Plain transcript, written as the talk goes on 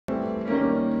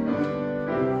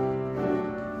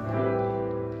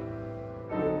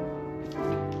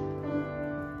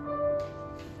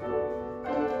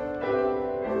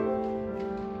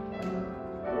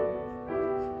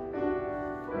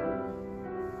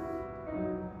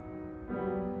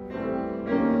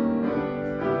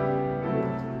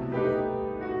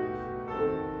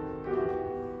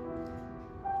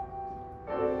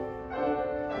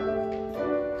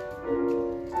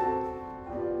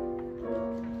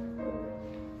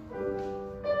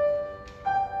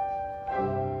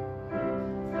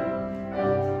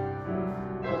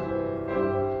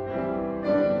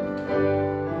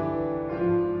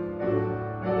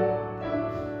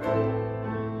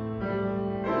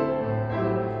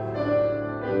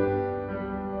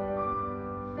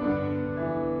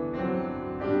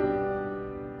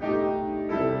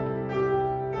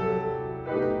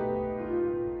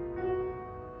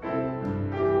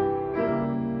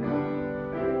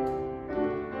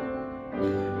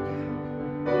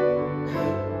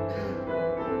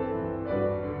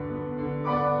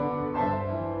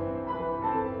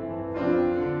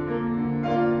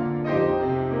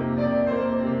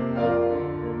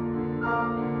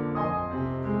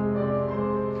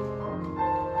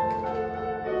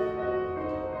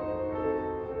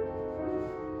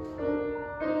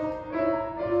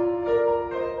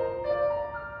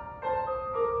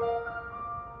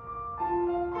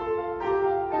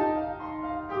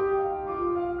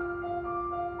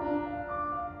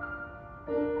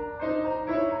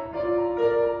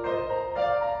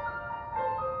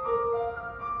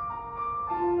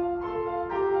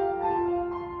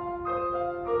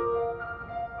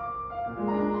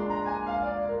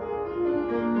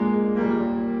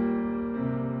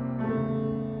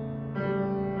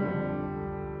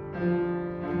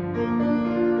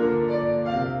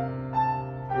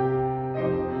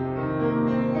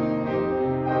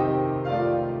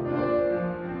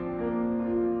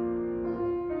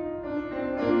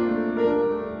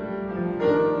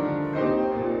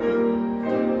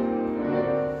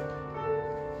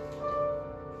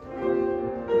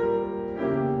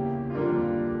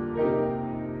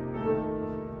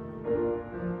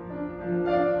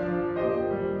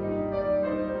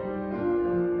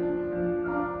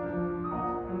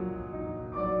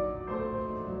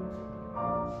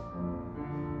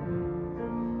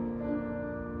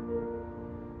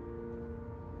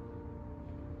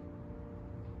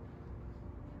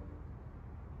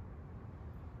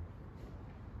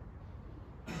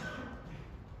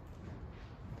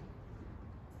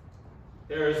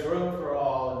There is room for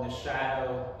all in the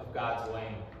shadow of God's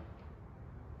wing.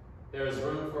 There is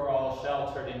room for all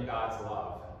sheltered in God's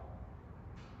love.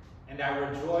 And I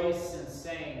rejoice and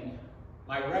sing,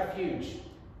 my refuge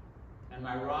and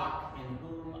my rock in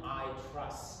whom I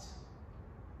trust.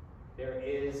 There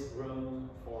is room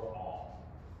for all.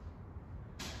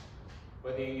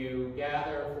 Whether you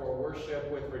gather for worship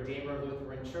with Redeemer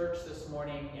Lutheran Church this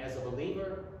morning as a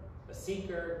believer, a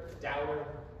seeker, a doubter,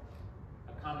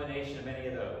 a combination of any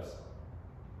of those,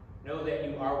 know that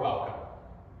you are welcome.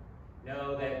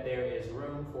 Know that there is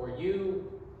room for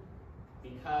you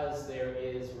because there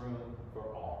is room for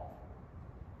all.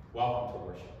 Welcome to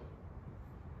worship.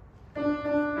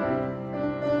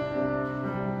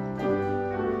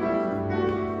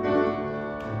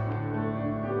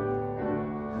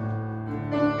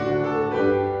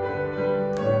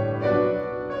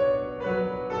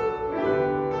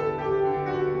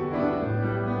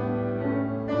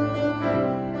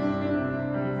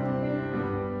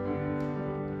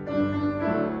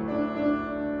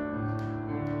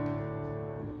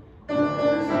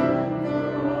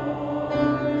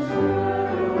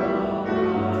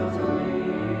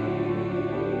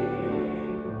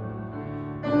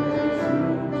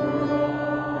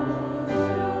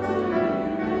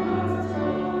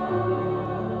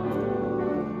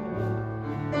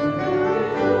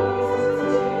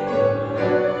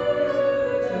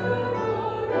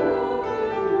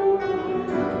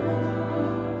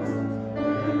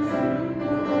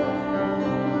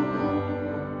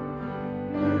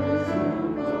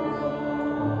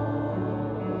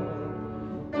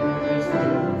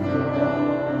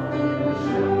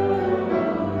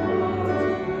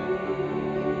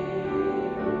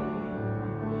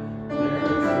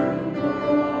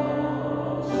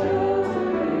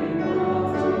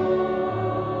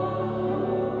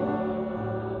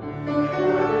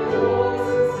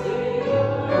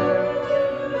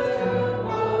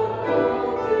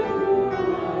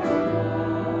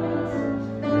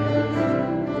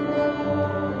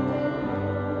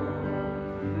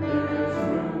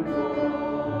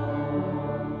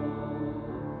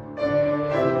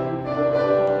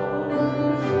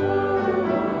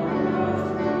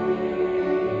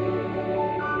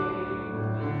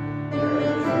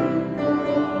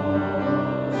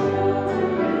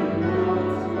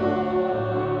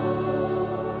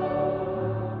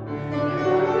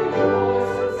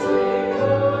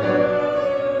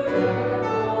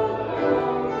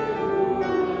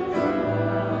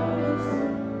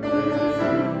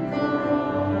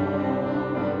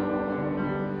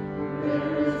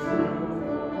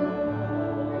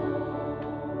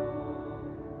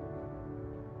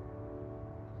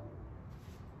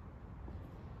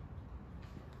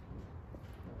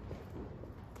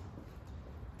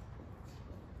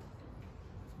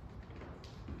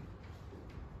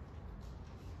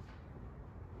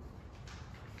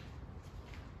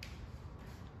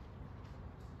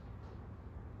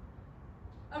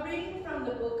 A reading from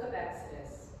the book of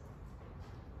Exodus.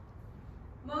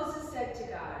 Moses said to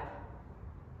God,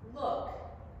 "Look,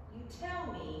 you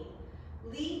tell me,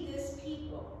 lead this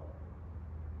people,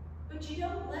 but you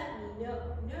don't let me know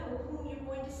whom you're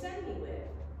going to send me with.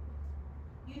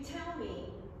 You tell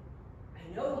me,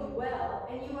 I know you well,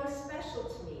 and you are special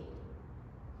to me.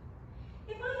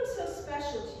 If I am so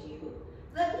special to you,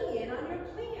 let me in on your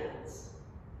plans.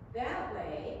 That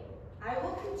way, I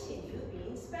will continue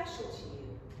being special to you.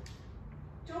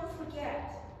 Don't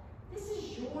forget, this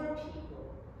is your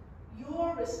people,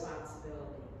 your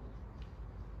responsibility."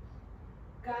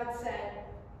 God said,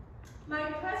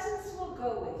 "My presence will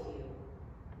go with you.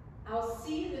 I'll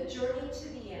see the journey to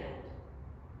the end."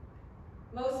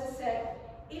 Moses said,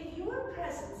 "If your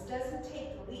presence doesn't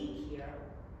take the lead here,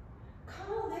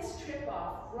 call this trip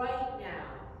off right now.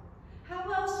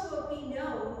 How else will it be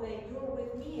known that you're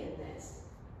with me in this,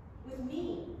 with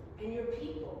me and your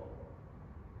people?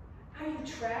 Are you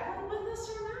traveling with us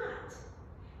or not?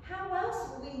 How else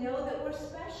will we know that we're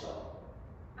special,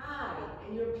 I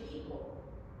and your people,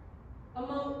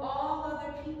 among all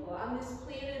other people on this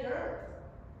planet Earth?"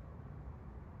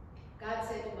 God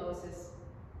said to Moses,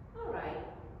 "All right,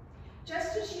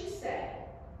 just as you said,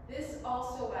 this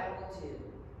also I will do.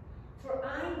 For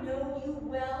I know you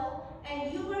well,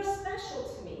 and you are special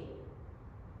to me.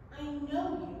 I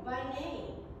know you by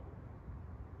name."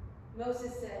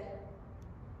 Moses said,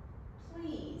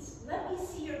 "Please, let me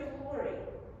see your glory."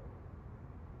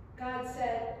 God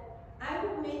said, "I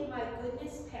will make my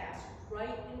goodness pass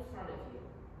right in front of you.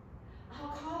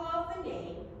 I'll call out the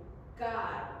name,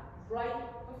 God,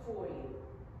 right before you.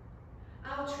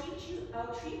 I'll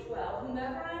treat well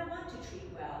whomever I want to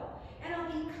treat well, and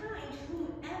I'll be kind to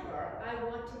whomever I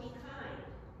want to be kind.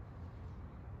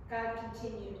 God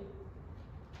continued,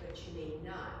 but you may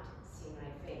not see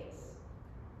my face.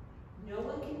 No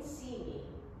one can see me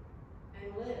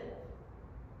and live.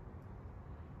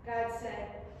 God said,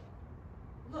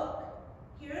 look,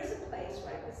 here is a place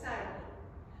right beside me.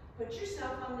 Put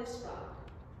yourself on this rock.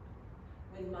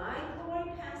 When my glory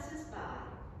passes by,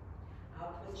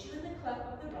 I'll put you in the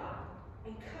cleft of the rock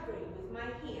and cover you with my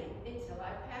hand until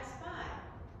I pass by.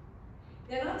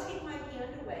 Then I'll take my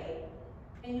hand away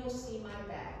and you'll see my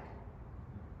back.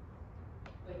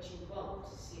 But you won't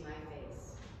see my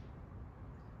face.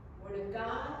 Word of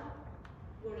God,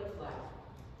 word of life.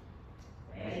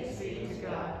 Thanks be to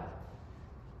God.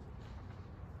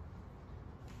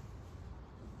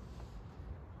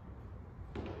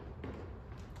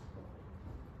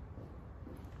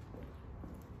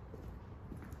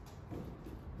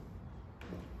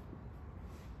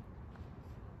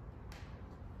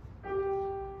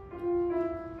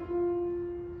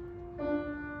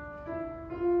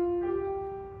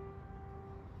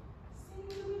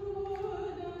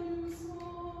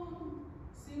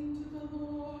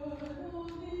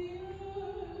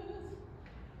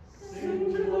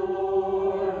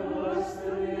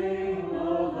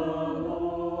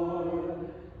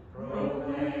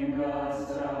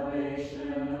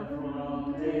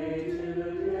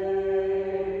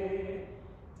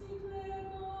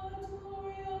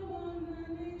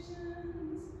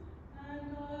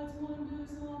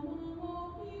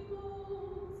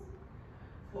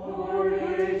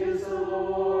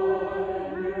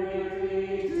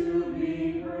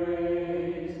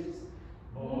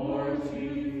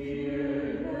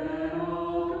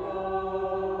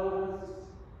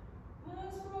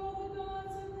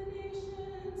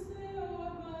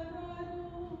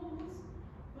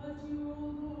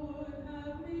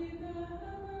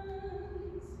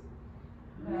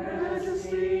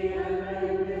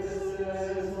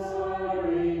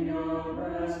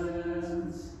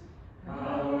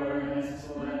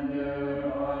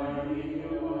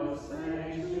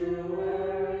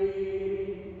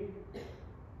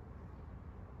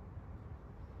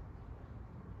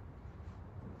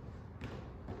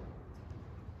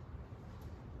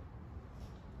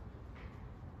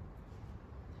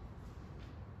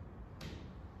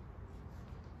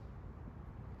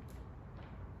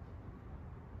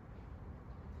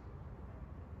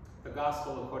 The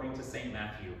Gospel according to St.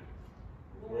 Matthew.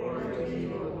 Glory to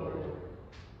you, O Lord.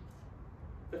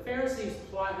 The Pharisees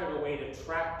plotted a way to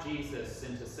trap Jesus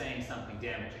into saying something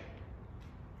damaging.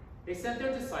 They sent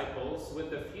their disciples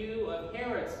with a few of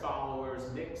Herod's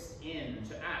followers mixed in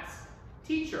to ask,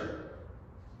 "Teacher,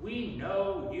 we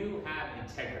know you have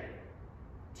integrity.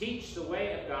 Teach the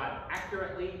way of God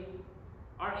accurately,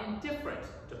 are indifferent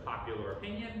to popular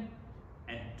opinion,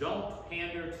 and don't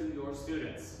pander to your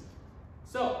students.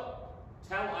 So,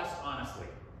 tell us honestly,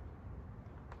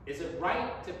 is it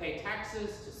right to pay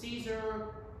taxes to Caesar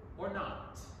or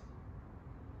not?"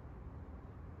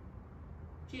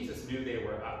 Jesus knew they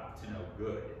were up to no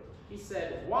good. He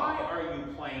said, "Why are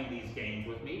you playing these games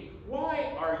with me?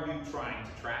 Why are you trying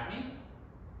to trap me?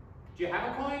 Do you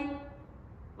have a coin?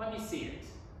 Let me see it."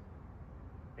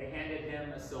 They handed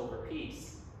him a silver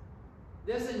piece.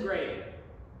 "This engraving,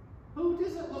 who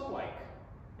does it look like?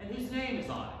 And whose name is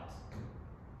on it?"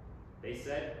 They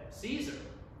said, "Caesar."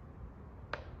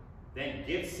 "Then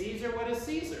give Caesar what is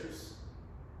Caesar's,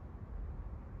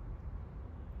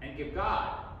 and give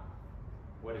God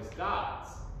what is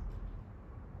God's."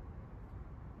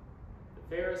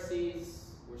 The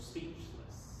Pharisees were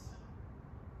speechless.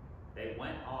 They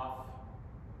went off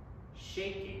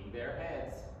shaking their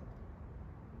heads.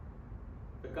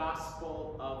 The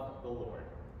Gospel of the Lord.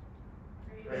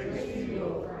 Praise to you,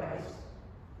 O Christ.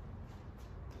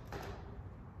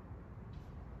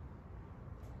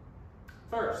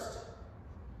 First,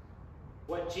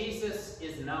 what Jesus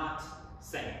is not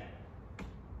saying.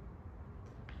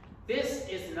 This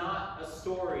is not a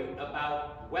story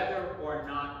about whether or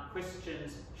not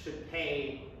Christians should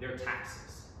pay their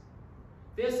taxes.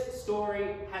 This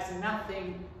story has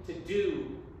nothing to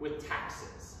do with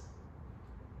taxes.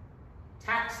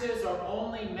 Taxes are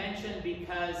only mentioned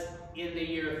because in the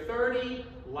year 30,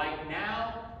 like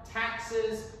now,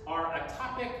 taxes are a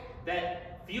topic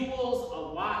that fuels a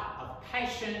lot of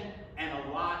passion and a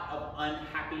lot of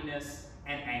unhappiness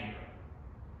and anger.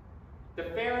 The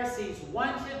Pharisees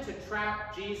wanted to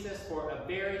trap Jesus for a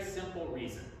very simple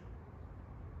reason.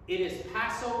 It is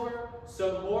Passover,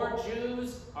 so more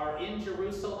Jews are in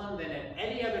Jerusalem than at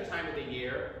any other time of the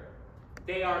year.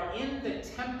 They are in the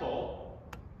temple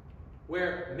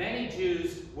where many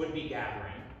Jews would be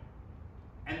gathering.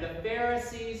 And the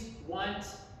Pharisees want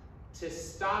to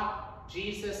stop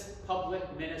Jesus' public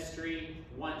ministry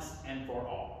once and for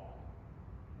all.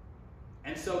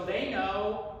 And so they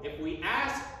know if we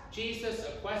ask Jesus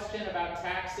a question about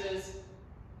taxes,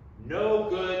 no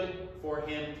good for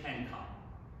him can come.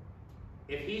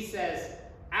 If he says,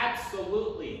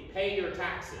 absolutely pay your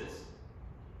taxes,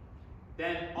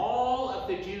 then all of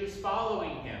the Jews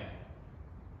following him,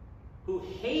 who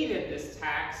hated this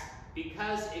tax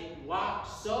because it locked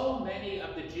so many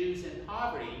of the Jews in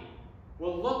poverty,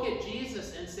 will look at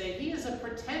Jesus and say, he is a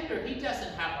pretender. He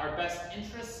doesn't have our best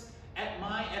interests at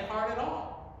heart at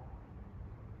all.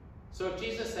 So if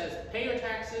Jesus says, pay your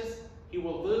taxes, he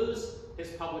will lose his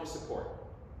public support.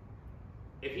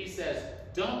 If he says,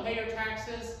 don't pay your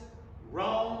taxes,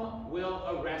 Rome will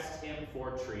arrest him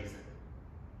for treason.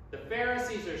 The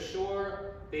Pharisees are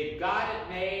sure they've got it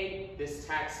made. This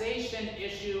taxation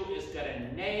issue is going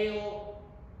to nail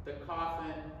the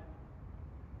coffin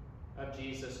of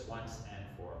Jesus once and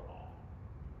for all.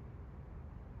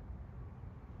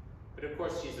 But of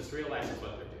course, Jesus realizes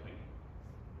what they're doing.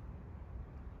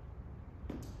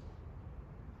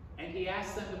 And he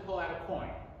asks them to pull out a coin.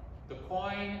 The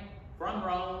coin from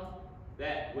Rome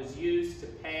that was used to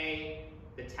pay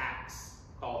the tax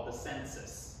called the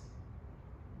census.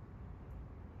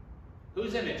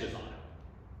 Whose image is on it?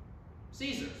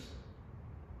 Caesar's.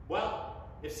 Well,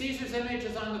 if Caesar's image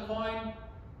is on the coin,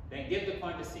 then give the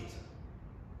coin to Caesar.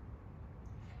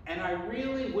 And I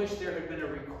really wish there had been a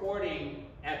recording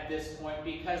at this point,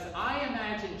 because I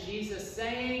imagine Jesus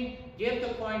saying, give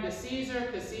the coin to Caesar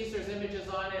because Caesar's image is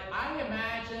on it. I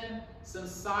imagine some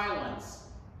silence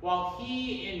while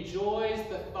he enjoys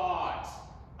the thought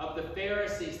of the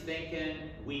Pharisees thinking,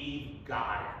 we've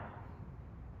got him.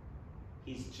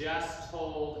 He's just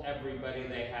told everybody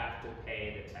they have to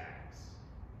pay the tax.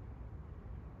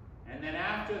 And then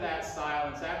after that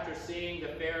silence, after seeing the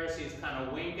Pharisees kind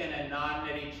of winking and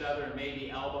nodding at each other and maybe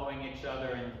elbowing each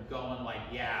other and going like,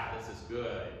 yeah, this is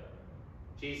good,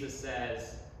 Jesus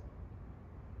says,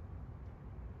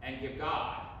 and give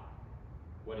God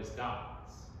what is God's.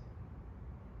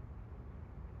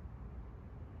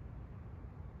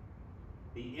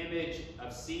 The image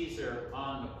of Caesar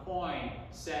on the coin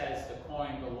says the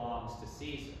coin belongs to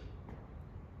Caesar.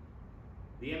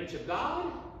 The image of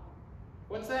God?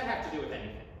 What's that have to do with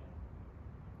anything?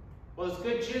 Well, as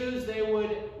good Jews, they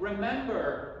would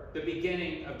remember the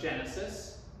beginning of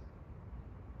Genesis,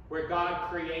 where God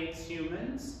creates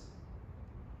humans.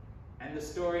 And the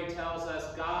story tells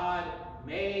us God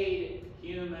made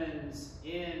humans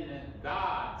in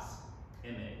God's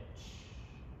image.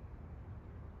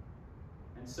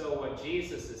 And so what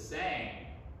Jesus is saying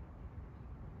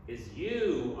is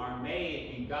you are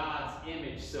made in God's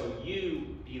image, so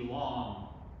you belong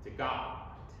to God.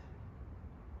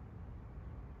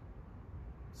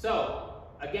 So,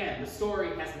 again, the story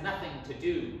has nothing to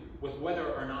do with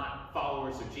whether or not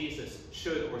followers of Jesus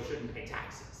should or shouldn't pay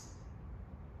taxes.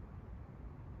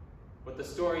 What the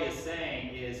story is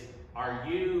saying is, are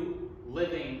you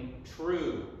living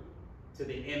true to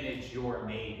the image you're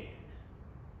made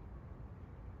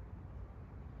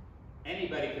in?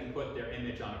 Anybody can put their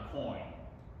image on a coin.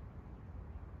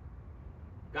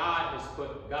 God has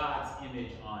put God's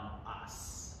image on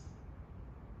us.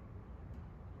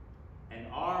 And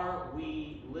are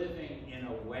we living in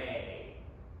a way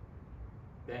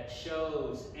that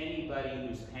shows anybody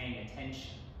who's paying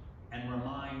attention and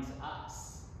reminds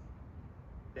us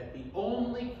that the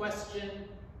only question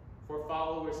for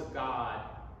followers of God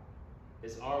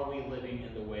is, are we living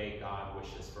in the way God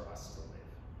wishes for us to live?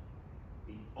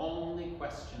 The only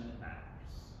question that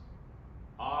matters.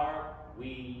 Are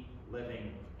we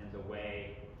living in the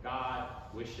way God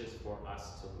wishes for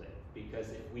us to live? Because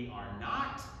if we are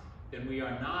not, then we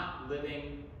are not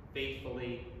living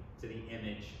faithfully to the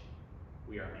image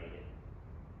we are made in.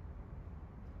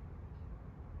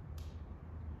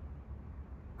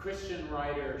 Christian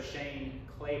writer Shane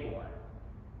Claiborne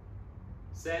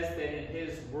says that in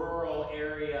his rural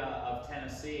area of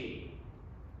Tennessee,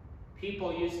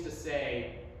 people used to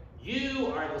say, you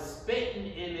are the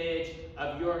spitting image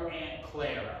of your Aunt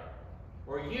Clara,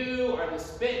 or you are the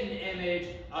spitting image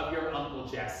of your Uncle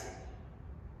Jesse.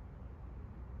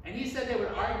 And he said they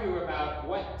would argue about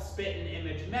what spitting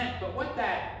image meant, but what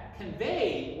that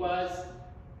conveyed was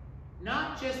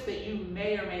not just that you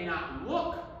may or may not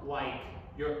look like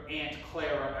your Aunt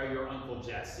Clara or your Uncle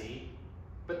Jesse,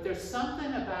 but there's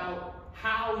something about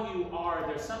how you are,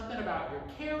 there's something about your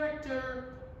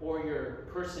character or your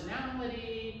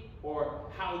personality or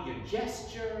how you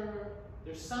gesture.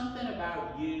 There's something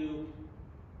about you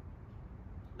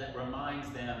that reminds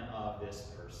them of this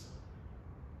person.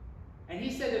 And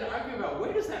he said they'd argue about,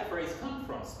 where does that phrase come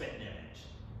from, spitting image?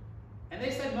 And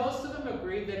they said most of them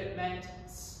agreed that it meant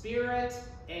spirit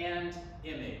and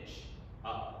image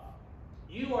of.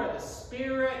 You are the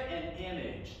spirit and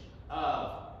image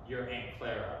of your Aunt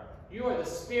Clara. You are the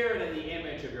spirit and the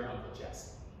image of your Uncle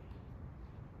Jesse.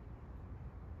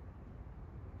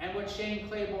 And what Shane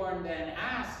Claiborne then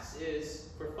asks is,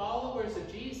 for followers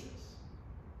of Jesus,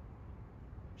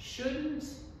 shouldn't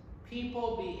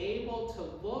people be able to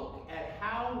look at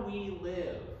how we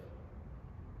live,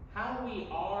 how we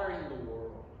are in the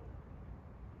world,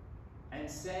 and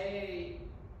say,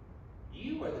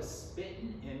 you are the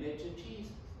spitting image of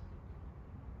Jesus?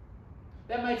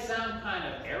 That might sound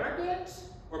kind of arrogant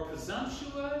or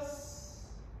presumptuous,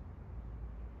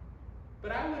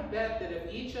 but I would bet that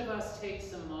if each of us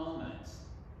takes a moment,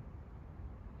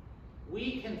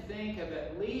 we can think of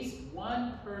at least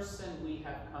one person we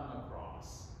have come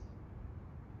across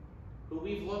who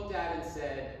we've looked at and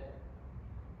said,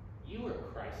 you are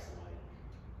Christ-like.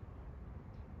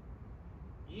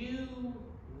 You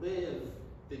live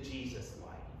the Jesus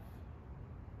life.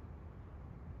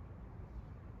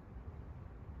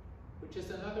 Which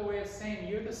is another way of saying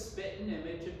you're the spitting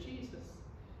image of Jesus.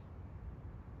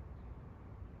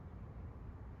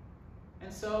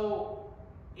 And so,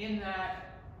 in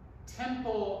that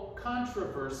temple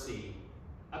controversy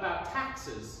about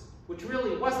taxes, which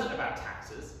really wasn't about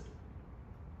taxes,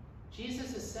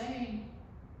 Jesus is saying,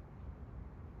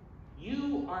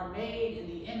 you are made in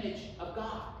the image of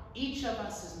God. Each of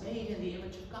us is made in the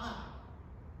image of God.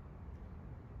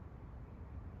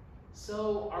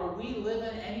 So, are we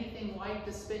living anything like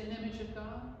the spitting image of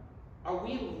God? Are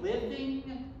we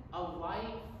living a life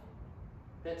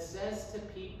that says to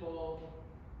people,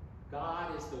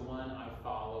 God is the one I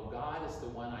follow, God is the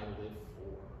one I live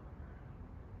for?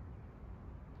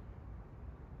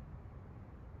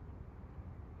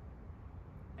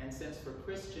 And since for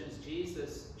Christians,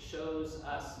 Jesus shows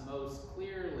us most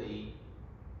clearly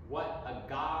what a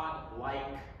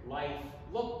God-like life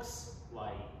looks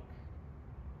like,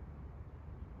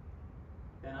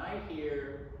 then I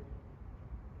hear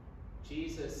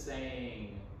Jesus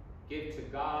saying, give to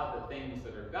God the things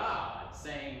that are God,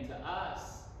 saying to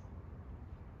us,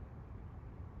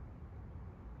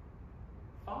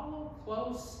 follow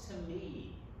close to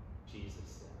me, Jesus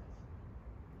says.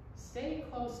 Stay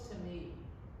close to me.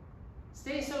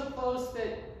 Stay so close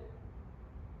that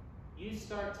you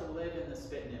start to live in the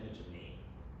spitting image of me.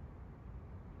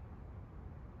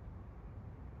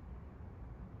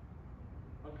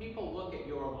 When people look at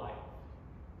your life,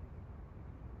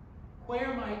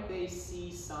 where might they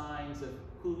see signs of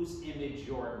whose image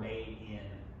you're made in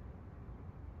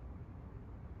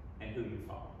and who you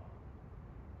follow?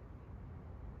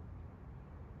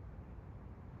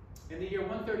 In the year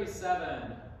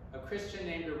 137, a Christian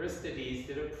named Aristides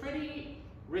did a pretty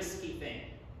risky thing.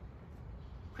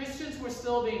 Christians were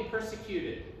still being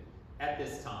persecuted at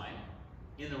this time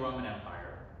in the Roman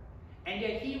Empire, and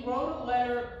yet he wrote a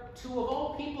letter to, of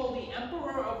all people, the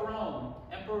Emperor of Rome,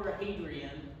 Emperor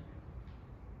Hadrian,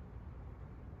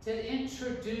 to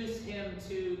introduce him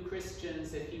to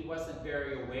Christians that he wasn't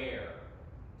very aware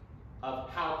of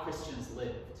how Christians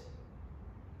lived.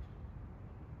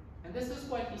 And this is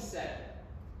what he said.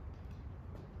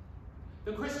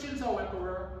 The Christians, O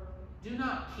Emperor, do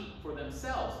not keep for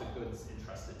themselves the goods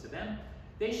entrusted to them.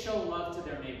 They show love to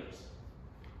their neighbors.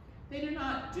 They do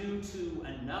not do to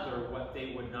another what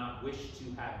they would not wish to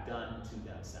have done to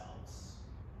themselves.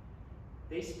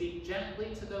 They speak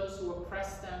gently to those who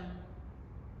oppress them,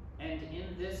 and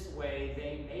in this way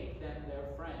they make them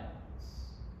their friends.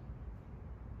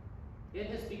 It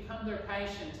has become their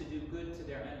passion to do good to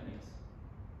their enemies.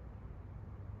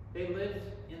 They live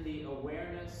in the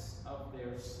awareness of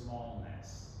their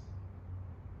smallness.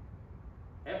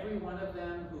 Every one of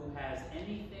them who has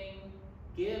anything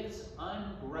gives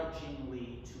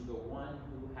ungrudgingly to the one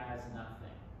who has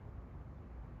nothing.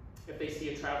 If they see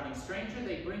a traveling stranger,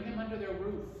 they bring him under their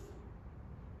roof.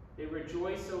 They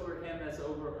rejoice over him as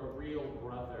over a real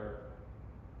brother.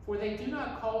 For they do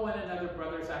not call one another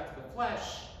brothers after the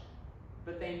flesh,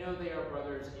 but they know they are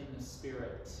brothers in the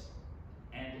Spirit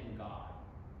and in God.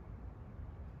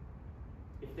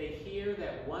 If they hear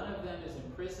that one of them is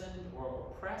imprisoned or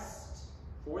oppressed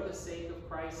for the sake of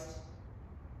Christ,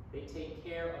 they take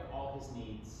care of all his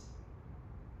needs.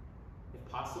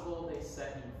 If possible, they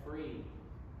set him free.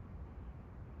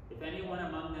 If anyone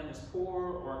among them is poor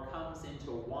or comes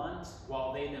into want,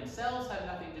 while they themselves have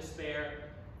nothing to spare,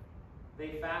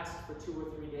 they fast for 2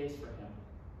 or 3 days for him.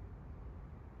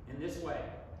 In this way,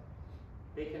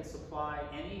 they can supply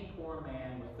any poor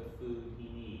man with the food he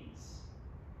needs.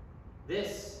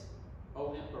 This,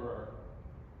 O Emperor,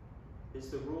 is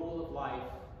the rule of life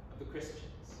of the Christians.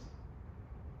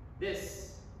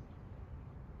 This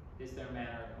is their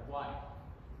manner of life.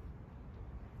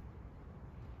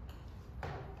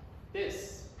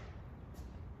 This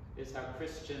is how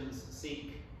Christians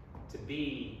seek to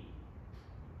be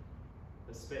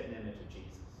the spit and image of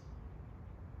Jesus.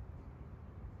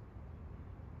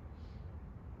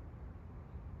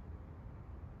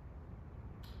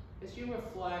 As you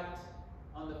reflect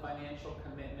on the financial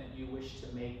commitment you wish to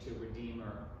make to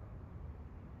Redeemer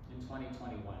in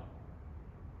 2021,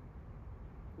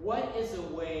 what is a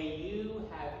way you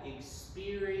have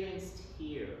experienced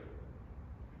here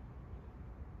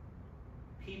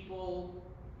people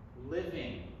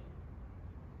living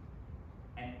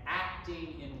and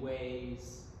acting in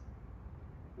ways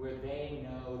where they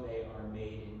know they are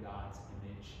made in God's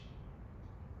image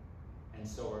and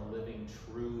so are living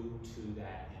true to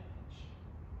that image?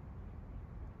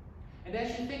 And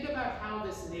as you think about how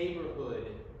this neighborhood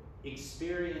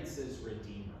experiences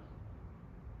Redeemer,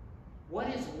 what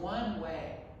is one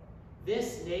way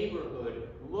this neighborhood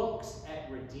looks at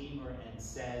Redeemer and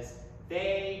says,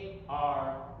 they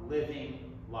are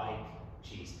living like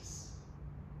Jesus?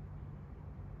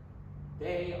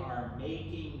 They are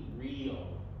making real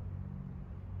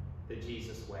the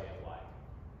Jesus way of life.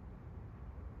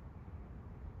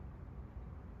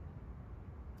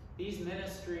 These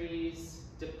ministries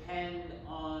depend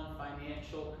on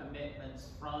financial commitments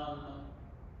from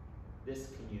this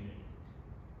community.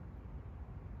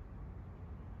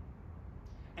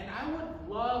 And I would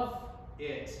love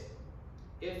it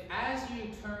if, as you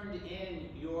turned in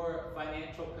your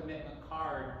financial commitment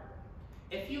card,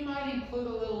 if you might include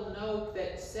a little note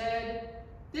that said,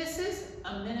 this is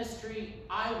a ministry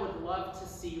I would love to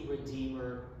see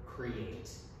Redeemer create.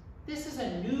 This is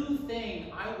a new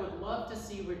thing I would love to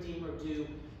see Redeemer do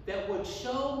that would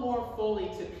show more fully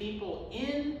to people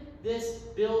in this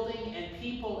building and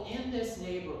people in this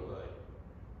neighborhood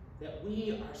that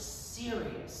we are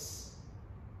serious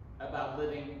about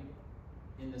living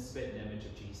in the spit and image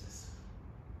of Jesus.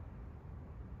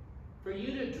 For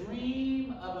you to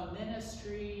dream of a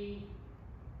ministry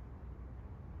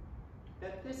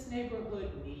that this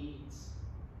neighborhood needs,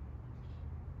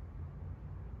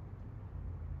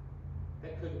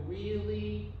 that could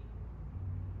really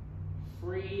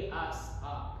free us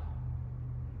up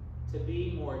to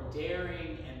be more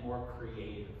daring and more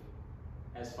creative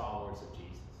as followers of Jesus.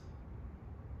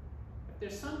 If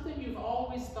there's something you've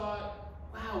always thought,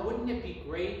 wow, wouldn't it be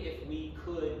great if we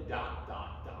could ...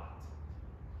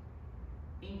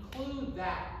 Include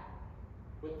that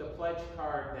with the pledge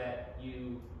card that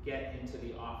you get into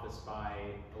the office by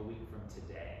a week from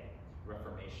today,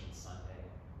 Reformation Sunday.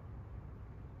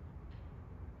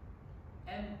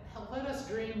 And let us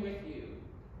dream with you,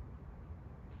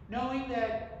 knowing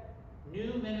that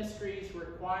new ministries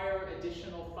require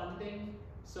additional funding.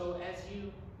 So as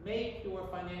you make your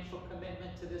financial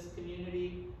commitment to this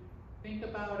community, think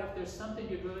about if there's something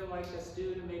you'd really like us to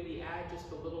do to maybe add just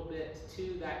a little bit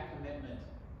to that commitment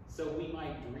so we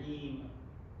might dream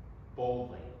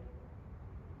boldly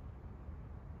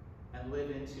and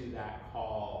live into that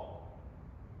call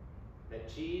that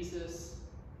Jesus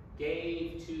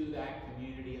gave to that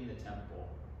community in the temple.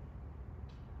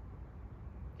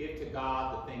 Give to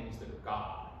God the things that are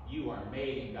God. You are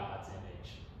made in God's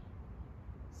image.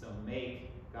 So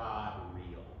make God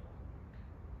real.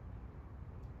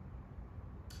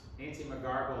 Nancy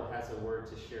McGargle has a word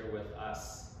to share with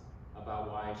us about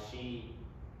why she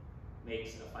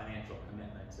makes a financial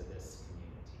commitment to this community.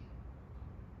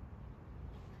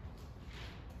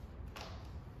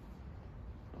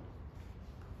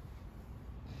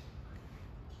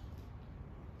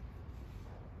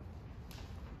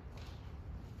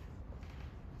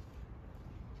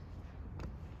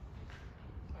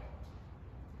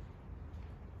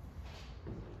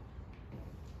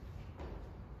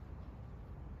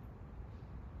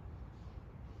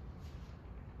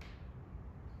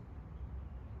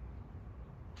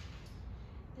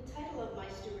 The title of my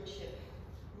stewardship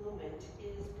moment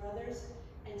is Brothers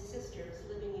and Sisters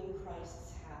Living in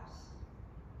Christ's House.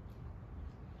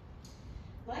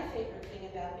 My favorite thing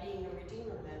about being a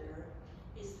Redeemer member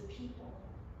is the people.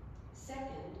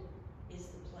 Second is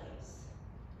the place.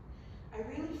 I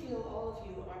really feel all of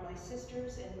you are my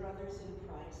sisters and brothers in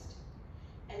Christ,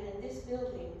 and that this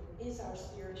building is our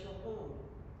spiritual home.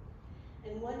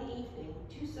 And one evening,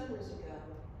 2 summers ago,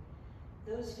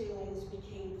 those feelings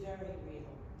became very real.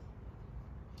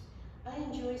 I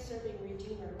enjoy serving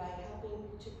Redeemer by helping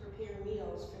to prepare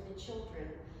meals for the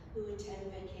children who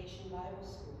attend Vacation Bible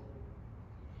School.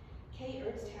 Kay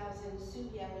Ernsthausen, Sue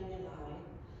Yelling, and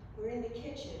I were in the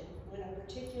kitchen when a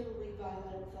particularly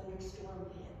violent thunderstorm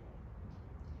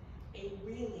hit. A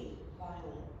really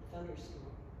violent thunderstorm.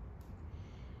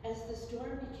 As the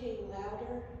storm became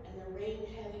louder and the rain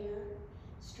heavier,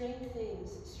 strange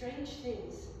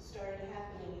things started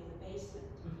happening in the basement.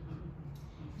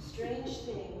 Strange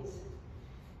things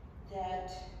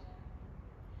that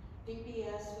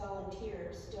VBS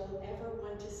volunteers don't ever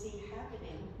want to see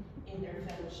happening in their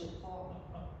fellowship hall.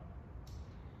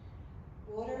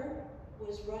 Water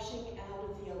was rushing out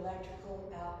of the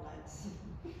electrical outlets,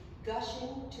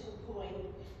 gushing to the point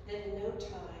that in no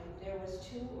time there was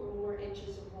 2 or more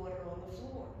inches of water on the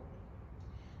floor.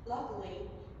 Luckily,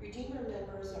 Redeemer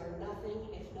members are nothing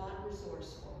if not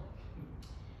resourceful.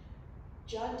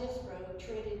 John Disbrow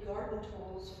traded garden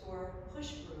tools for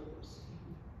push brooms.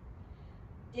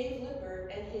 Dave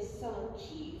Lippert and his son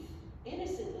Keith,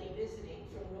 innocently visiting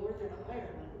from Northern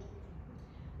Ireland,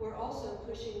 were also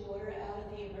pushing water out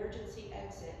of the emergency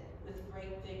exit with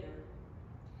great vigor.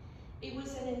 It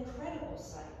was an incredible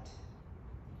sight.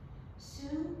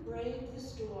 Sue braved the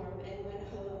storm and went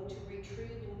home to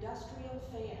retrieve industrial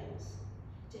fans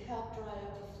to help dry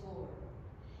up the floor.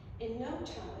 In no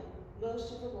time,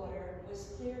 most of the water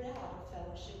was cleared out of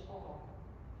Fellowship Hall.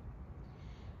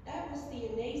 That was the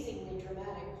amazingly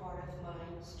dramatic part of my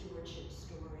stewardship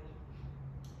story.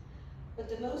 But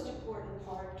the most important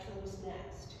part comes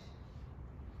next.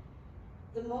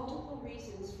 The multiple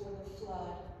reasons for the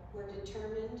flood were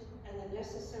determined and the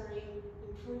necessary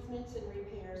improvements and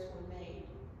repairs were made.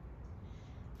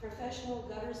 Professional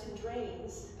gutters and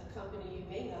drains, a company you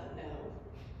may not know,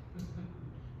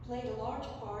 played a large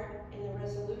part in the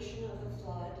resolution of the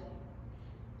flood,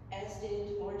 as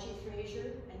did Margie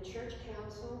Fraser and Church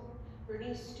Council,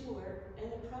 Bernice Stewart,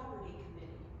 and the Property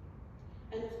Committee.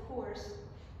 And of course,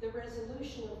 the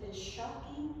resolution of this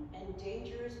shocking and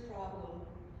dangerous problem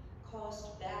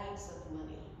cost bags of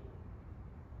money.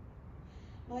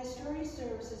 My story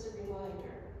serves as a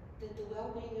reminder that the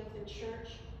well-being of the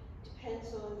church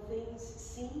depends on things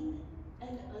seen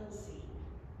and unseen.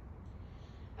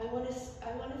 I want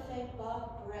to thank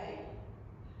Bob Bray,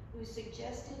 who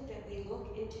suggested that we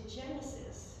look into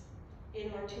Genesis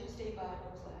in our Tuesday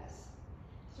Bible class.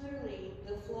 Clearly,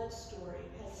 the flood story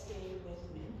has stayed with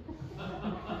me.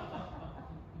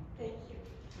 Thank you.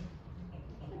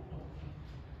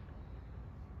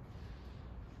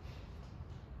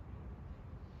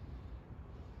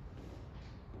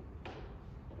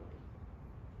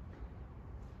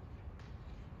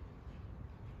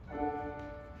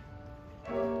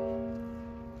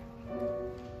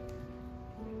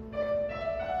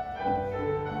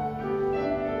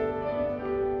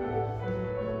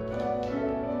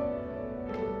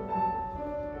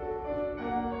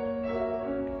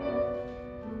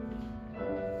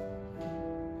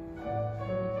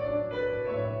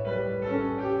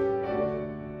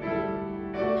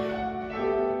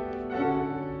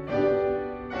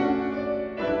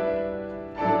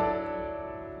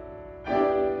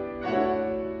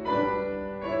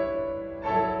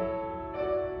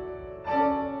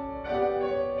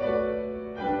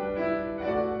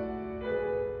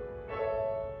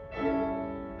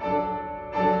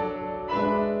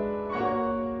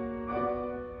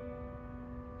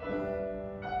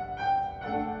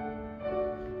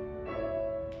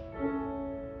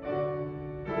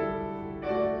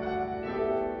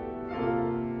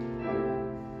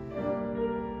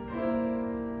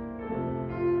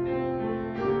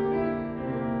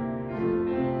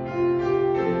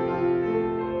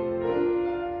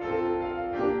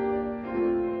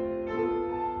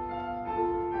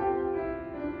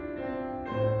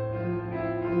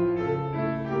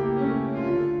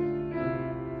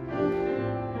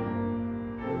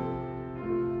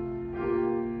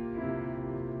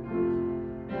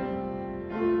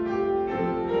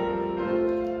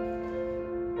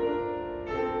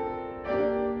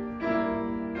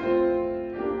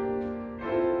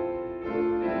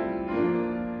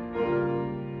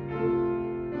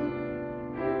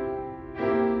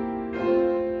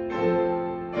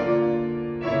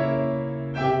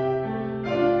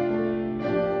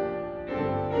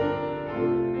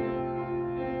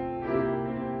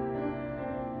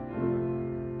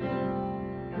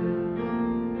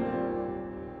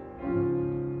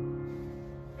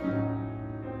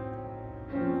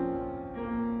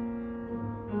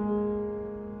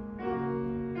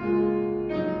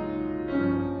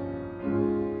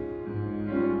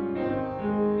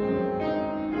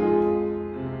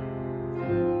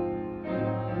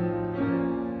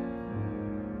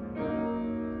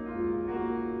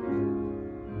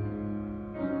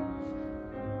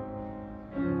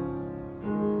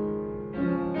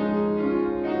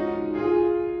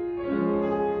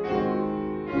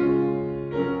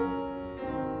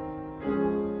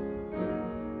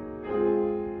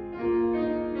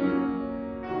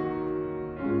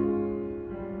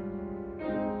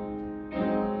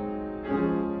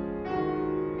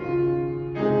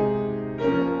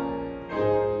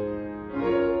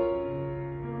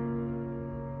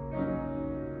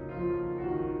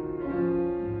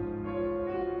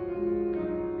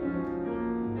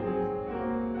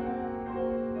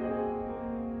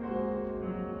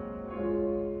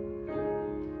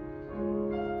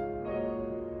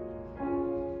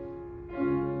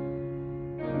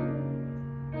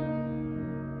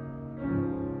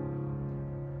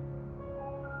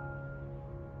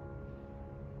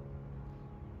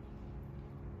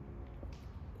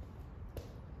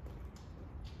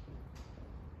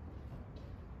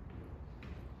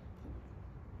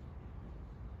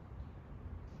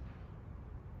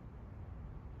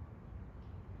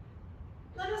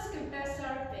 confess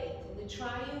our faith in the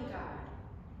triune God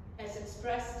as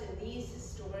expressed in these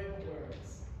historic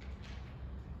words.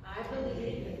 I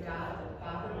believe in God the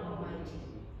Father Almighty,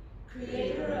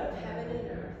 creator of heaven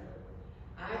and earth.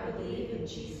 I believe in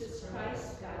Jesus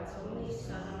Christ, God's only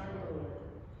Son, our Lord,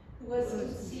 who was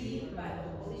conceived by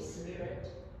the Holy Spirit,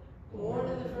 born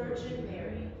of the Virgin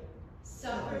Mary,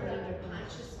 suffered under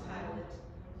Pontius Pilate,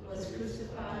 was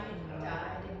crucified,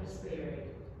 died, and was buried.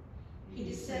 He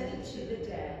descended to the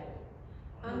dead.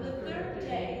 On the third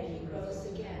day he rose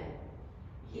again.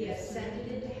 He ascended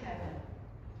into heaven.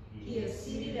 He is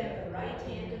seated at the right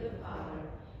hand of the Father,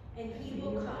 and he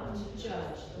will come to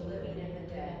judge the living and the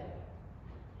dead.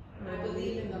 I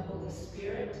believe in the Holy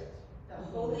Spirit, the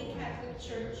Holy Catholic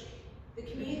Church, the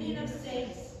communion of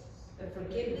saints, the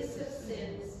forgiveness of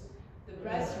sins, the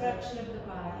resurrection of the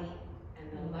body,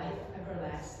 and the life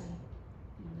everlasting.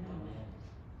 Amen.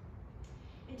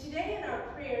 And today in our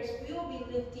prayers, we will be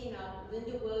lifting up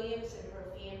Linda Williams and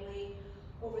her family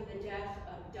over the death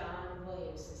of Don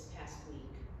Williams this past week.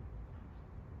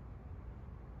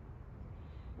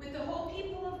 With the whole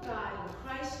people of God in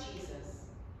Christ Jesus,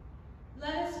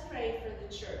 let us pray for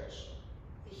the church,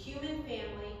 the human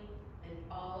family, and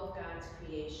all of God's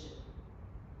creation.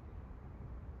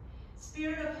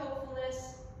 Spirit of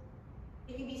hopefulness,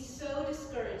 it can be so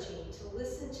discouraging to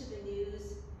listen to the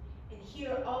news and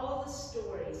hear all the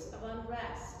stories of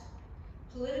unrest,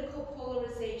 political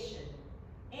polarization,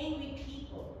 angry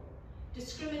people,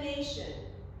 discrimination,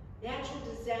 natural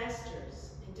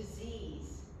disasters, and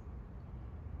disease.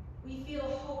 We feel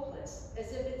hopeless,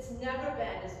 as if it's never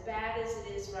been as bad as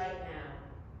it is right now.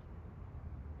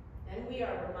 Then we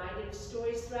are reminded of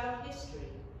stories throughout history,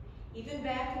 even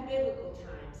back in biblical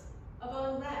times,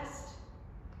 of unrest,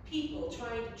 people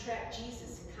trying to trap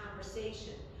Jesus in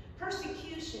conversation,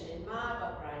 persecution and mob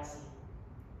uprising.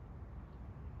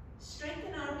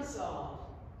 Strengthen our resolve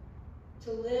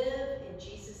to live in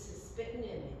Jesus' spitting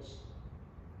image,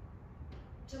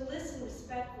 to listen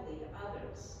respectfully to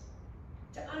others,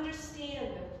 to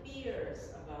understand the fears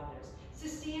of others, to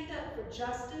stand up for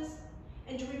justice,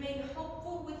 and to remain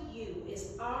hopeful with you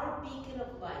is our beacon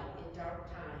of light in dark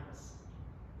times.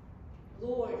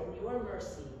 Lord, in your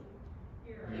mercy,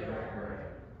 hear our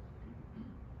prayer.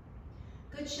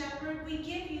 Good Shepherd, we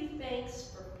give you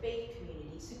thanks for faith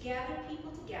communities who gather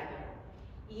people together,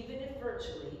 even if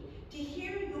virtually, to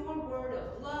hear your word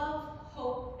of love,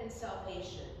 hope, and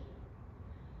salvation.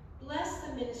 Bless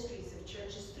the ministries of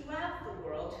churches throughout the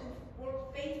world who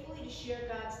work faithfully to share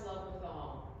God's love with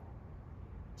all.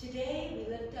 Today,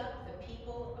 we lift up the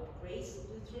people of Grace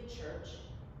Lutheran Church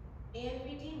and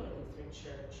Redeemer Lutheran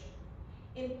Church.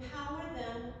 Empower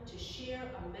them to share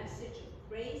a message of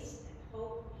grace and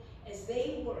hope as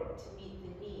they work to meet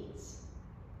the needs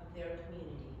of their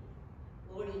community.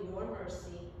 Lord, in your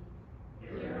mercy,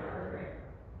 hear our prayer.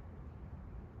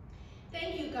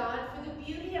 Thank you, God, for the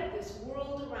beauty of this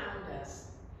world around us.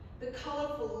 The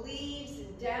colorful leaves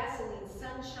and dazzling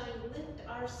sunshine lift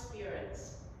our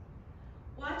spirits.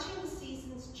 Watching the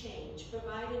seasons change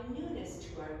provide a newness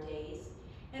to our days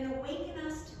and awaken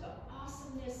us to the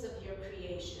awesomeness of your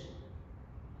creation.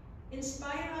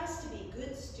 Inspire us to be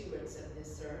good stewards of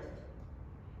this earth.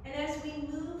 And as we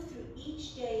move through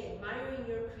each day admiring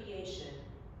your creation,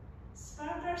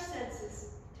 spark our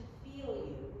senses to feel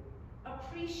you,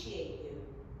 appreciate you,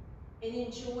 and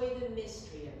enjoy the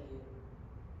mystery of you.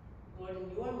 Lord,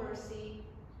 in your mercy,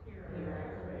 hear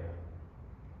our prayer.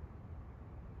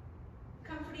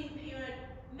 Comforting parent,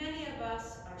 many of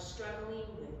us are struggling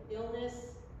with illness,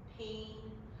 pain,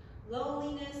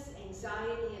 loneliness,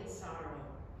 anxiety, and sorrow.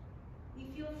 We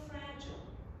feel fragile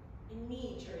and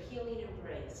need your healing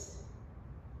embrace.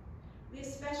 We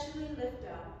especially lift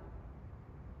up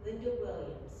Linda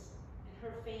Williams and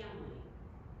her family,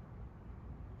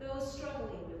 those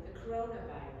struggling with the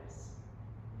coronavirus,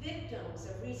 victims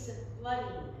of recent flooding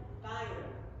and fire,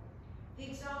 the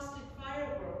exhausted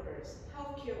fire workers,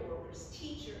 healthcare workers,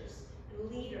 teachers,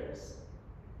 and leaders,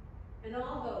 and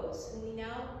all those whom we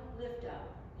now lift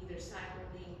up, either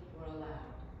silently or aloud.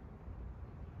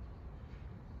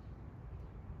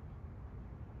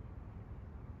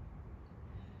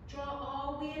 Draw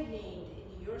all we have named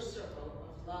into your circle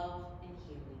of love and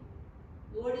healing.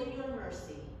 Lord, in your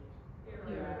mercy,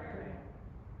 hear our prayer.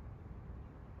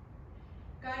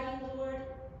 Guiding Lord,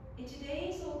 in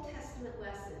today's Old Testament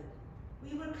lesson,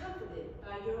 we were comforted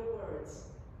by your words.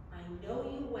 I know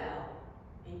you well,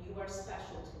 and you are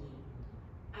special to me.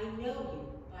 I know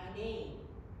you by name.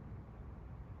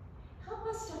 Help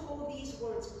us to hold these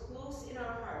words close in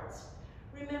our hearts,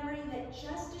 remembering that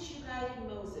just as you guided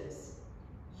Moses,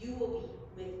 you will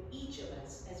be with each of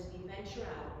us as we venture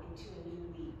out into a new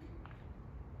week.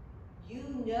 You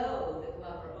know the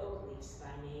Glover Oakleafs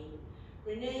by name.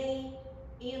 Renee,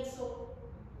 Ansel,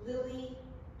 Lily,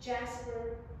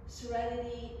 Jasper,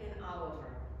 Serenity, and Oliver.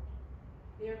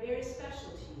 They are very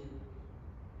special to you.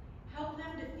 Help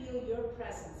them to feel your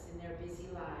presence in their busy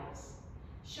lives.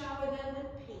 Shower them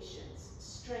with patience,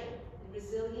 strength, and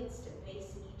resilience to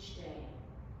face each day.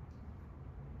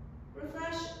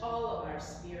 Refresh all of our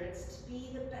spirits to be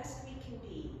the best we can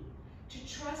be, to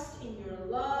trust in your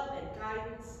love and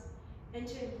guidance, and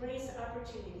to embrace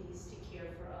opportunities to care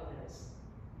for others.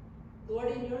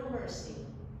 Lord, in your mercy,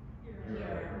 hear our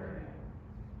prayer.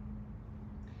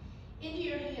 Into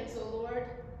your hands, O Lord,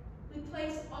 we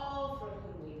place all for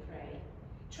whom we pray,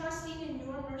 trusting in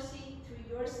your mercy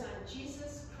through your Son,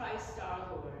 Jesus Christ our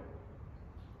Lord.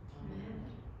 Amen.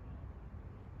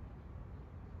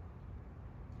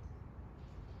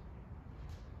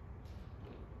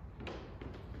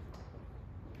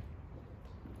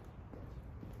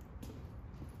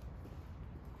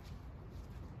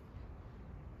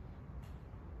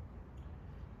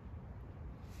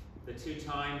 The two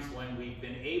times when we've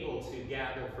been able to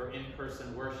gather for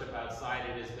in-person worship outside,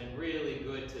 it has been really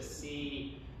good to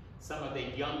see some of the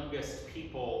youngest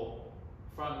people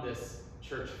from this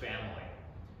church family.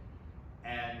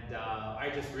 And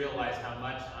I just realized how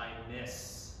much I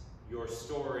miss your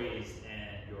stories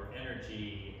and your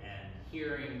energy and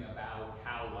hearing about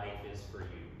how life is for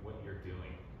you, what you're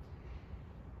doing.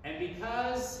 And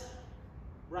because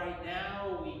right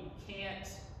now we can't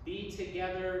be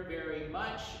together very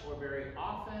much or very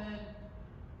often,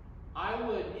 I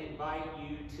would invite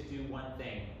you to do one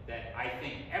thing that I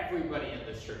think everybody in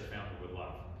this church family would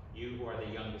love, you who are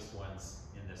the youngest ones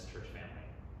in this church family.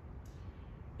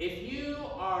 If you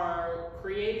are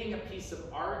creating a piece of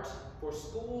art for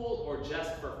school or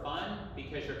just for fun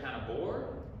because you're kind of bored,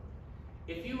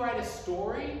 if you write a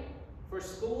story for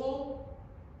school,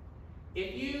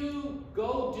 if you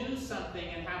go do something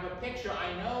and have a picture,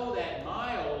 I know that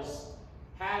Miles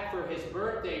had for his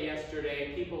birthday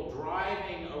yesterday people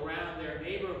driving around their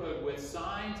neighborhood with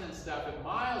signs and stuff. If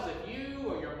Miles, if you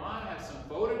or your mom have some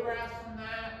photographs from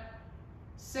that,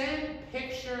 send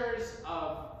pictures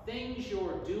of things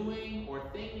you're doing or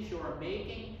things you're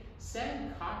making.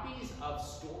 Send copies of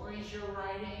stories you're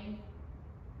writing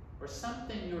or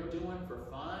something you're doing for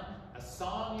fun, a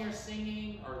song you're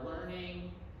singing or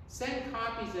learning. Send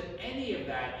copies of any of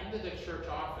that into the church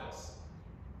office.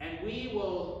 And we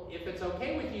will, if it's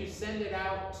okay with you, send it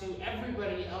out to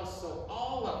everybody else so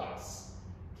all of us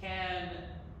can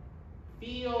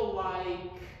feel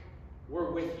like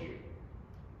we're with you,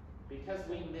 because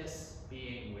we miss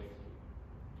being with you.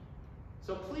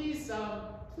 So please,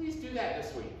 please do that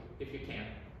this week if you can.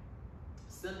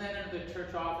 Send that into the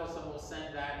church office and we'll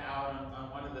send that out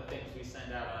on one of the things we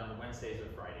send out on Wednesdays or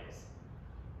Fridays.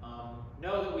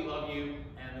 Know that we love you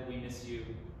and that we miss you,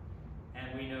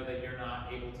 and we know that you're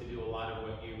not able to do a lot of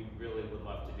what you really would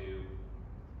love to do,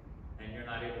 and you're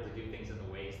not able to do things in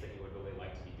the ways that you would really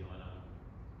like to be doing them.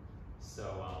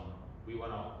 So we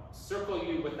want to circle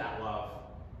you with that love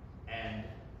and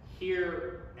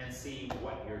hear and see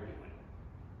what you're doing.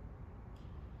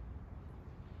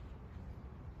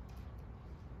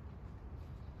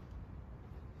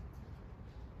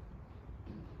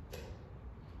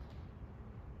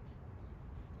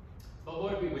 The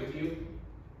Lord be with you.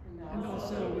 And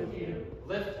also with you.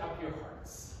 Lift up your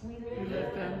hearts. We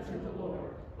lift them to the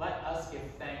Lord. Let us give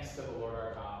thanks to the Lord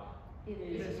our God. It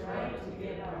is right to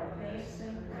give our thanks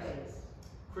and praise.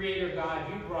 Creator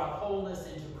God, you brought wholeness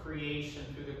into creation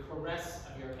through the caress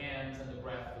of your hands and the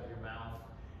breath of your mouth.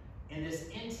 In this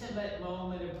intimate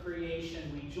moment of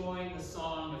creation, we join the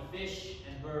song of fish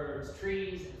and birds,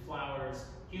 trees and flowers,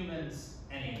 humans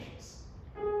and angels.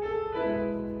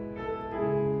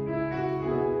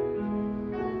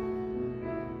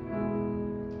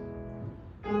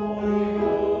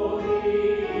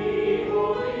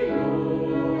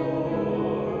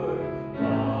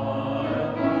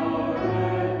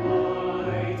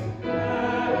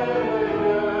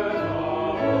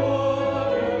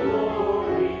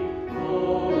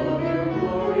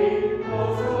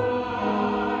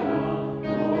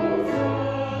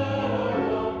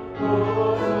 Hosanna,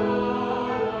 Hosanna.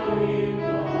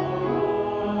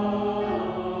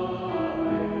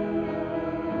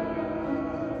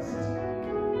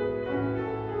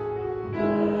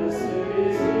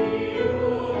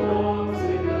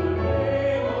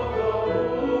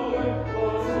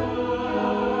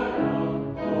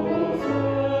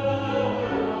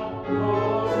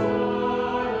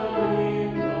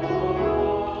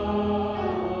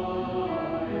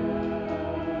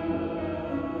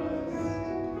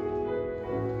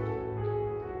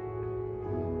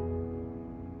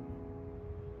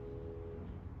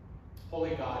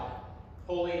 Holy God,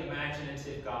 holy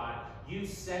imaginative God, you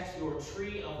set your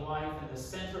tree of life in the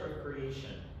center of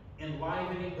creation,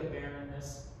 enlivening the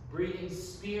barrenness, breathing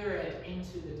spirit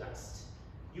into the dust.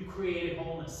 You created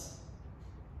wholeness.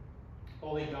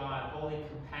 Holy God, holy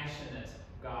compassionate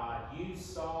God, you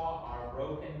saw our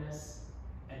brokenness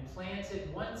and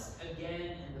planted once again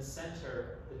in the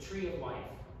center the tree of life,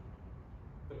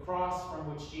 the cross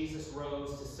from which Jesus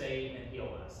rose to save and heal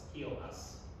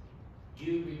us.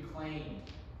 You reclaimed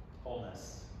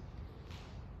wholeness.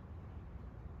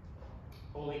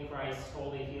 Holy Christ,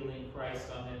 holy healing Christ,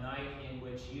 on the night in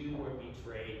which you were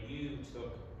betrayed, you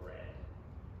took bread,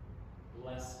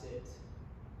 blessed it,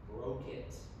 broke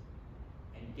it,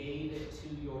 and gave it to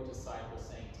your disciples,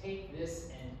 saying, "Take this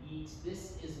and eat.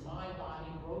 This is my body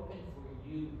broken for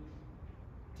you.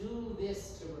 Do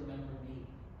this to remember me."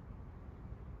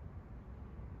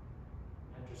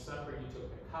 After supper, you took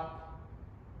the cup,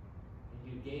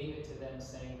 and you gave it to them,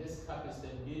 saying, "This cup is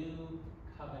the new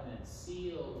covenant,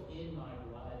 sealed in my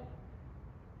blood.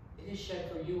 It is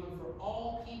shed for you and for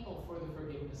all people for the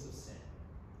forgiveness of sin.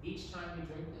 Each time you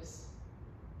drink this,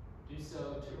 do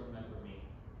so to remember me."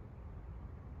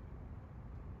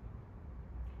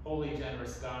 Holy,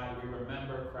 generous God, we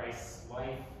remember Christ's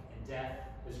life and death,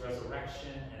 his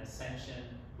resurrection and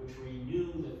ascension, which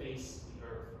renew the face of the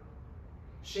earth.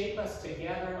 Shape us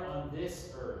together on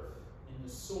this earth, in the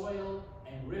soil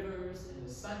and rivers, in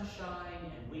the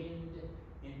sunshine and wind,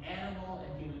 in animal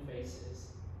and human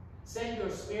faces. Send your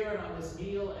Spirit on this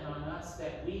meal and on us,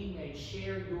 that we may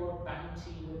share your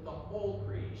bounty with the whole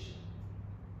creation.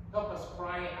 Help us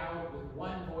cry out with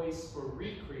one voice for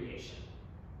recreation,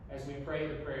 as we pray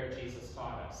the prayer Jesus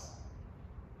taught us.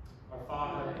 Our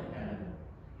Father in heaven,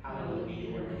 hallowed be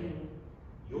your name.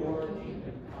 Your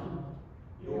kingdom come,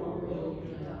 your will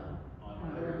be done,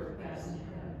 on earth as in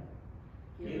heaven.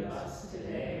 Give us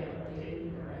today our daily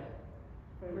bread.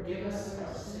 Forgive us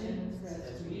our sins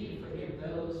as we forgive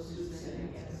those who sin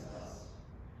against us.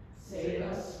 Save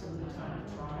us from the time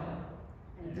of trial,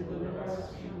 and deliver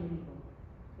us from evil.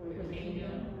 For the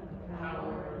kingdom, the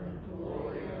power, and the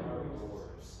glory are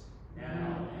yours,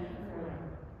 now and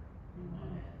forever.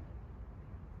 Amen.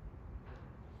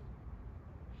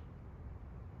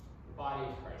 The body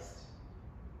of Christ,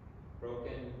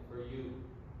 broken for you.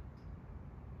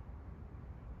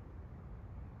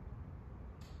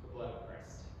 The blood of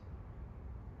Christ,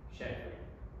 shed for you.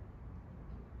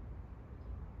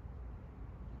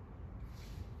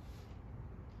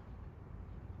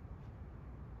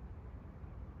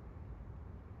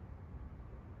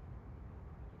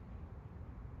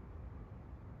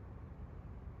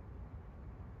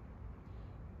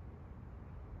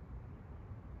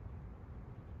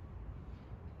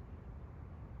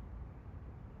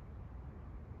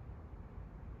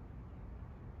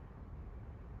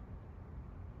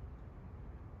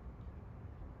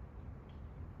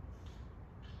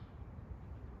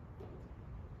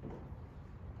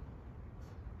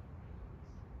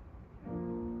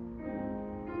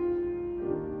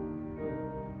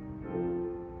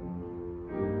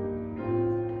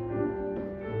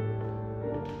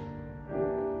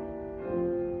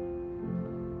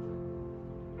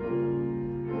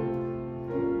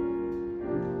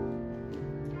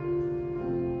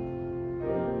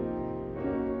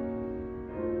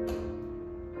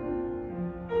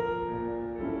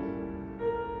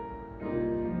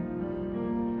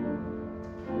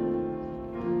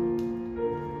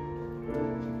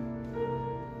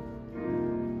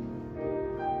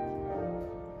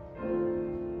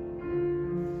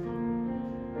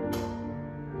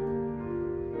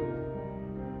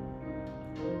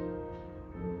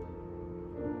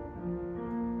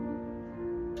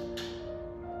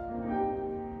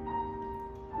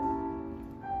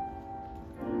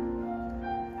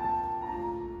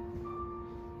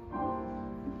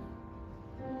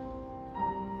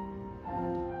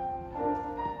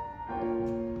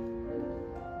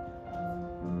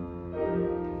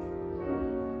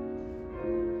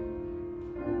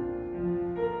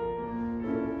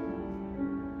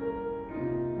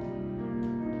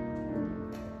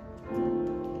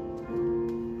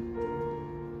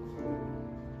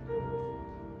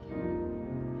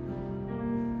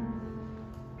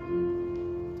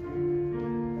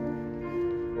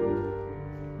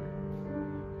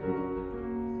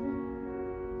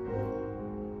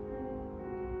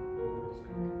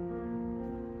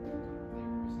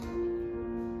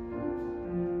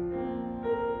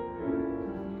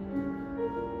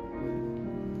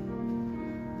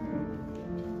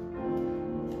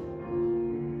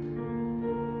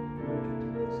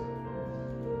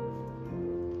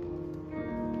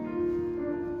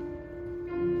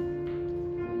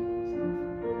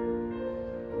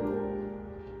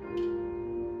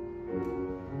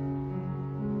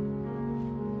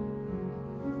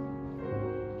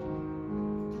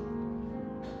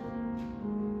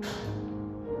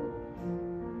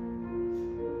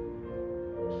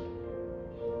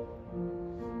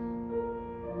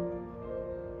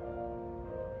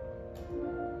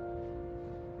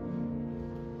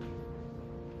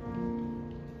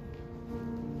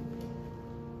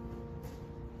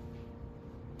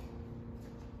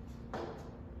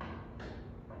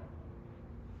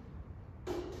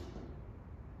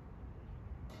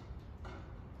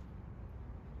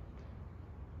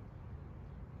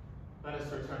 Let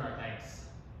us return our thanks.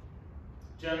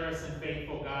 Generous and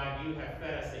faithful God, you have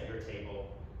fed us at your table.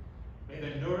 May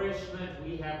the nourishment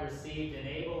we have received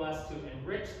enable us to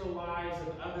enrich the lives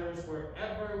of others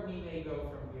wherever we may go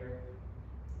from here.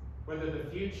 Whether the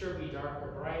future be dark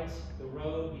or bright, the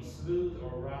road be smooth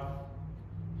or rough,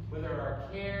 whether our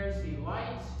cares be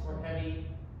light or heavy,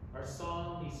 our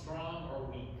song be strong or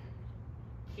weak,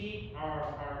 keep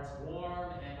our hearts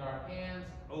warm and our hands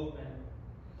open,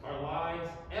 our lives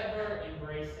ever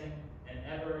embracing and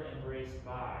ever embraced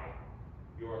by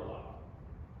your love.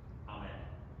 Amen.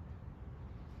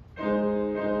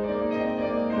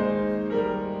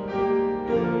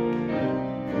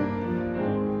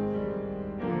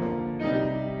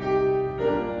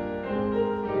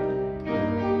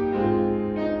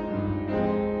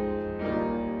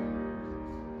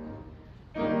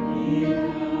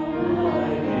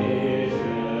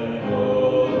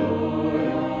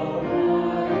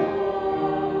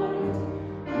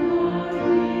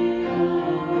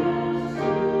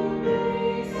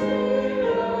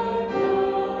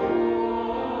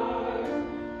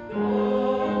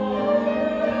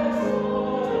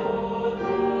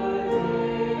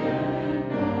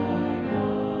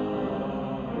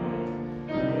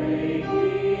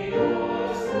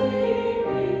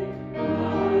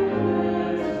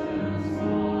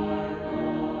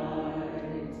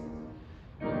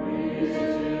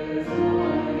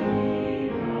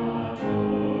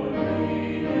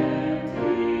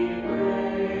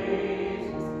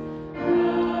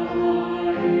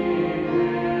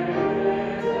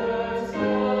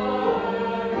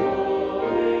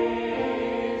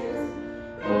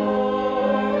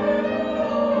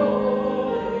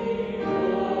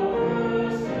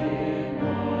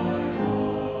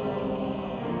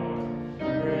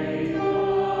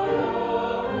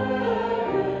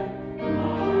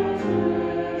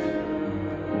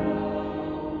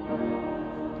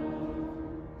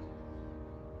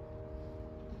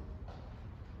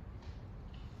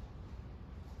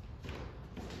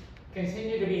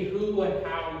 Continue to be who and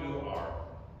how you are,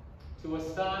 to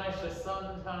astonish a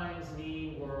sometimes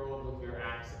mean world with your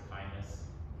acts of kindness.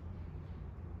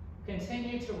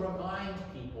 Continue to remind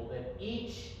people that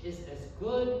each is as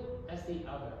good as the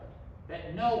other,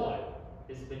 that no one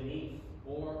is beneath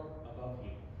or above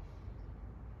you.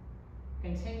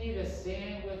 Continue to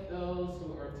stand with those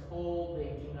who are told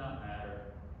they do not matter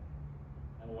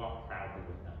and walk proudly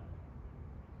with them.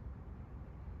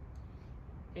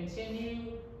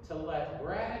 Continue to let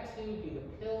gratitude be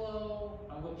the pillow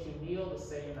on which you kneel to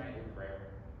say your nightly prayer.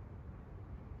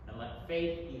 And let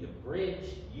faith be the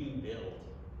bridge you build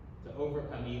to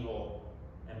overcome evil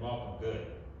and welcome good.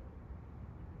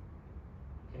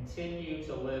 Continue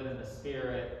to live in the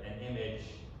spirit and image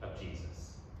of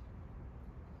Jesus.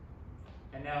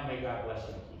 And now may God bless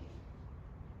you and keep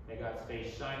you. May God's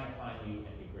face shine upon you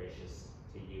and be gracious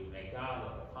to you. May God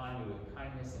look upon you with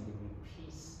kindness and give you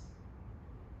peace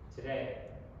today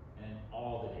and in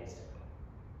all the days to come.